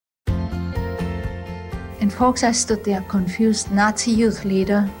And folks, I stood there, confused Nazi youth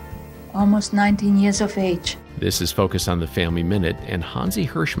leader, almost 19 years of age. This is Focus on the Family Minute, and Hansi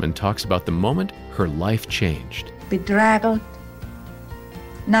Hirschman talks about the moment her life changed. Bedraggled,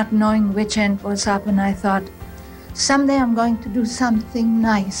 not knowing which end was up, and I thought, someday I'm going to do something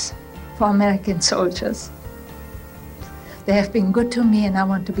nice for American soldiers. They have been good to me, and I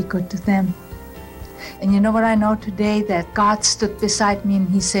want to be good to them. And you know what I know today? That God stood beside me and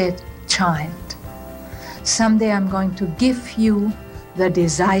he said, child, someday I'm going to give you the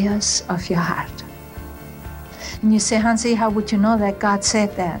desires of your heart. And you say, Hansi, how would you know that God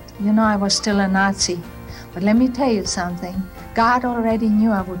said that? You know, I was still a Nazi. But let me tell you something. God already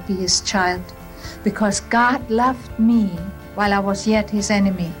knew I would be his child because God loved me while I was yet his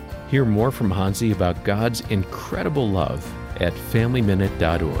enemy. Hear more from Hansi about God's incredible love at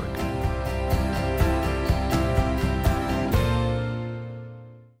FamilyMinute.org.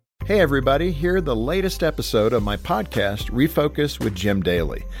 Hey everybody, here the latest episode of my podcast, Refocus with Jim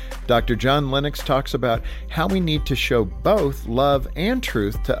Daly. Dr. John Lennox talks about how we need to show both love and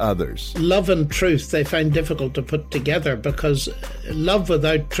truth to others. Love and truth they find difficult to put together because love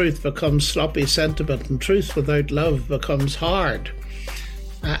without truth becomes sloppy sentiment and truth without love becomes hard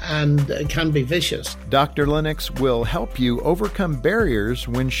and can be vicious. Dr. Lennox will help you overcome barriers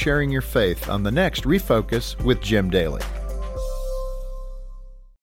when sharing your faith on the next Refocus with Jim Daly.